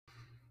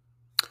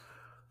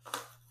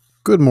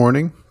Good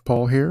morning,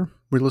 Paul here,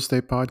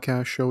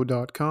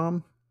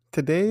 realestatepodcastshow.com.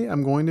 Today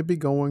I'm going to be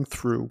going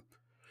through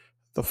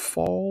the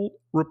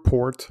fall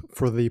report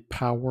for the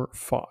Power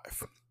 5.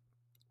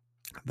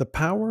 The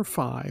Power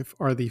 5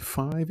 are the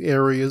 5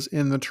 areas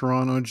in the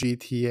Toronto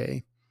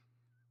GTA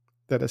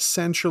that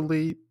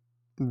essentially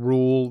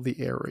rule the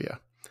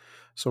area.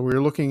 So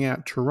we're looking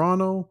at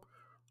Toronto,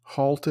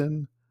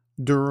 Halton,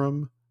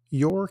 Durham,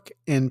 York,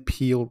 and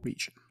Peel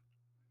region.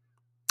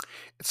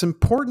 It's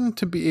important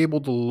to be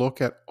able to look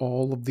at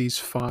all of these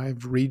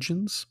 5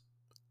 regions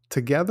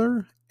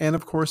together and,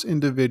 of course,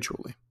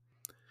 individually.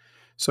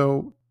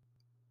 So,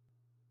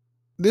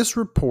 this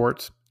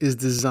report is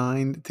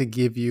designed to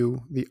give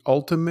you the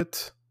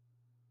ultimate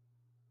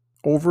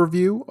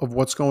overview of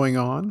what's going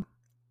on,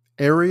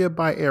 area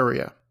by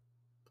area,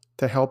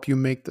 to help you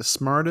make the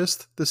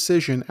smartest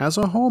decision as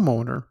a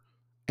homeowner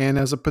and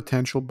as a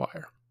potential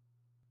buyer.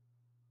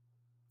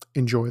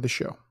 Enjoy the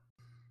show.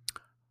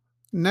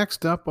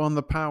 Next up on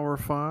the Power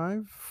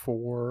 5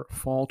 for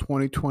fall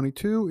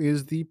 2022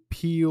 is the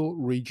Peel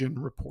Region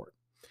Report.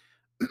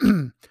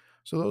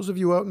 So those of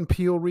you out in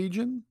Peel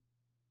Region,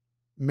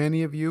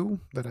 many of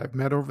you that I've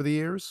met over the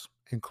years,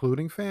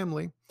 including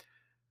family,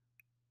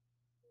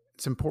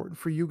 it's important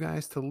for you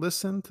guys to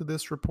listen to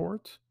this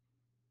report.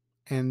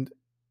 And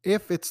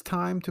if it's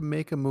time to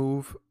make a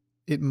move,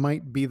 it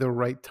might be the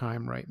right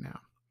time right now.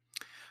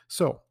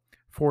 So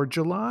for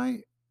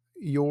July,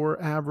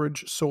 your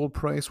average sold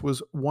price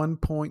was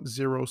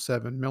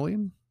 1.07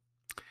 million.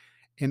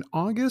 In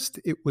August,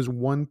 it was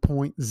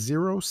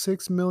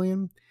 1.06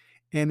 million.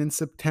 And in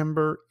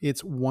September,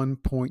 it's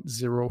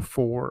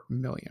 1.04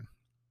 million.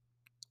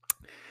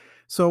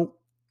 So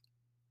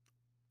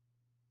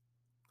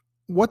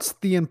what's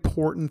the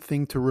important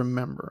thing to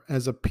remember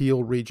as a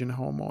Peel Region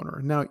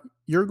homeowner? Now,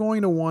 you're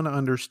going to want to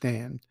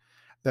understand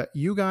that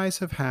you guys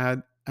have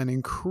had an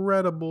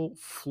incredible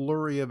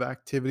flurry of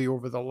activity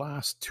over the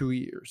last 2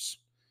 years.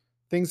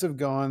 Things have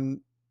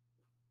gone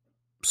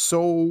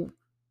so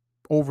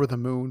over the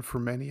moon for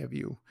many of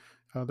you.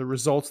 The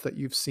results that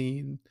you've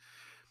seen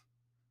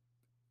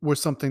was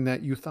something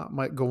that you thought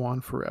might go on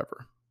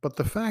forever. But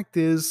the fact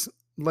is,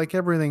 like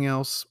everything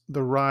else,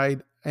 the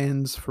ride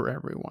ends for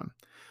everyone.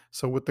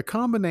 So with the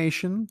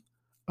combination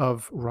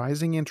of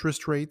rising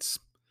interest rates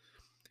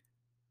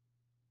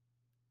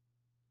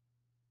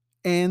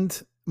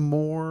and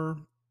more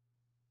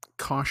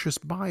cautious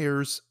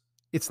buyers,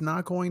 it's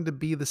not going to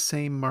be the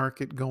same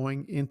market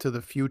going into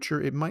the future.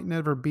 It might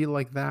never be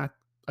like that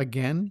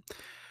again,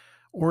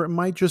 or it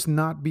might just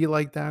not be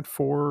like that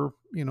for,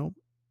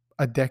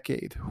 a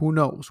decade. Who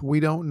knows? We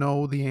don't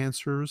know the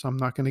answers. I'm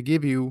not going to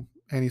give you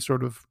any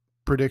sort of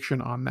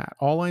prediction on that.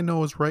 All I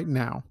know is right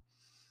now,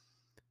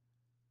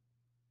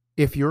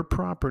 if your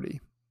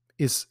property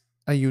is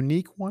a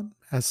unique one,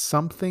 has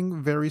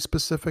something very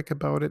specific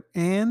about it,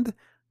 and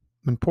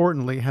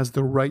importantly, has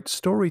the right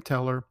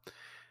storyteller,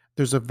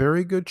 there's a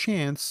very good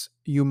chance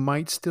you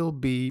might still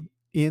be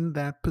in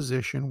that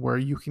position where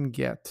you can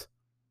get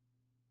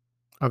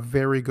a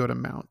very good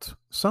amount.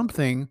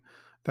 Something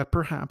that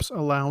perhaps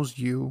allows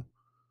you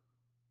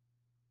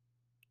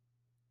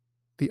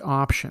the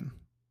option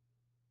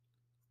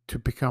to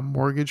become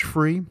mortgage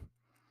free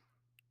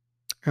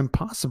and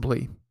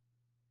possibly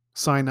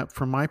sign up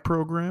for my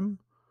program,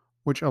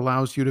 which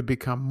allows you to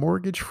become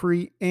mortgage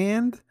free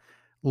and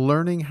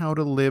learning how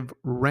to live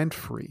rent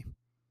free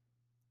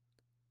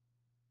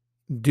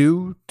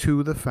due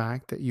to the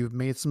fact that you've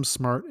made some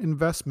smart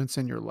investments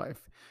in your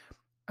life.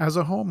 As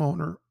a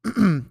homeowner,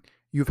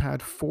 you've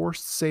had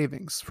forced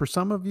savings. For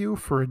some of you,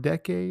 for a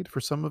decade,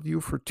 for some of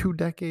you, for 2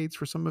 decades,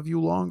 for some of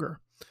you, longer.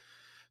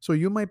 So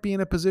you might be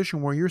in a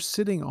position where you're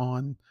sitting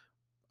on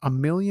 $1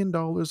 million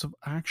of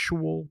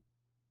actual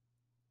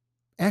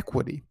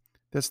equity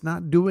that's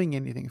not doing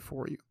anything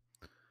for you,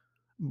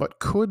 but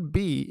could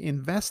be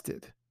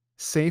invested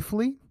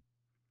safely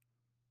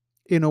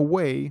in a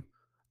way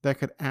that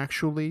could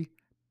actually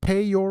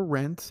pay your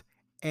rent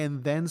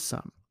and then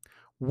some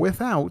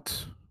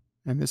without,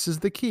 and this is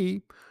the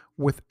key,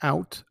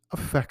 without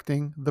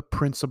affecting the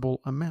principal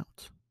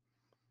amount.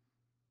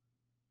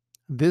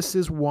 This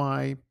is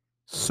why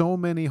so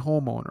many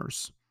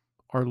homeowners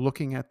are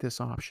looking at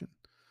this option,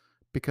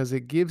 because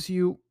it gives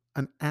you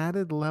an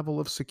added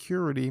level of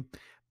security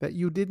that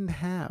you didn't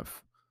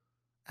have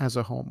as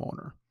a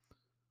homeowner.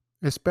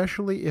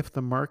 Especially if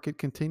the market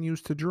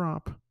continues to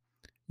drop,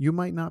 you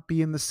might not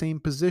be in the same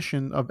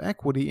position of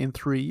equity in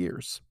 3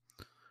 years.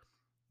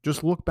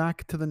 Just look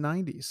back to the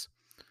 90s,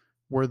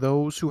 where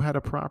those who had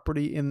a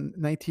property in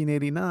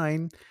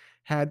 1989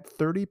 had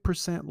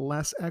 30%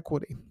 less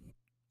equity.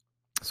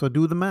 So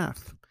do the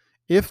math.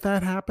 If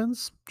that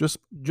happens, just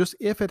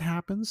if it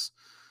happens,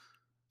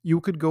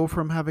 you could go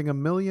from having $1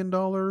 million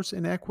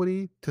in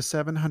equity to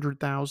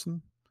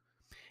 700,000.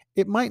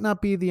 It might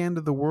not be the end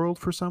of the world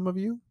for some of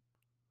you,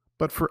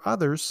 but for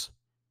others,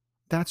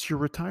 that's your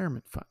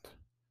retirement fund.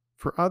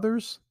 For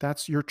others,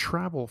 that's your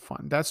travel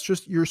fund. That's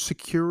just your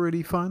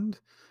security fund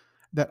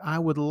that I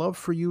would love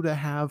for you to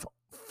have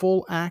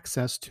full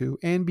access to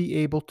and be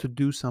able to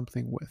do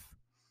something with.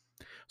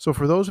 So,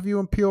 for those of you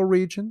in Peel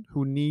Region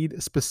who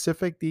need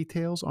specific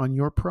details on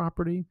your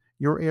property,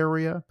 your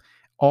area,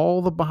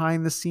 all the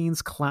behind the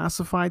scenes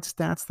classified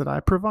stats that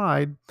I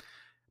provide,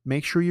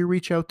 make sure you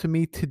reach out to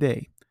me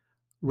today,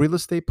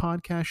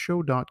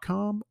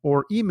 realestatepodcastshow.com,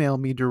 or email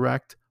me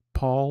direct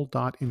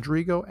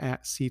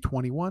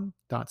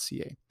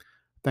paul.indrigo@c21.ca.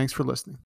 Thanks for listening.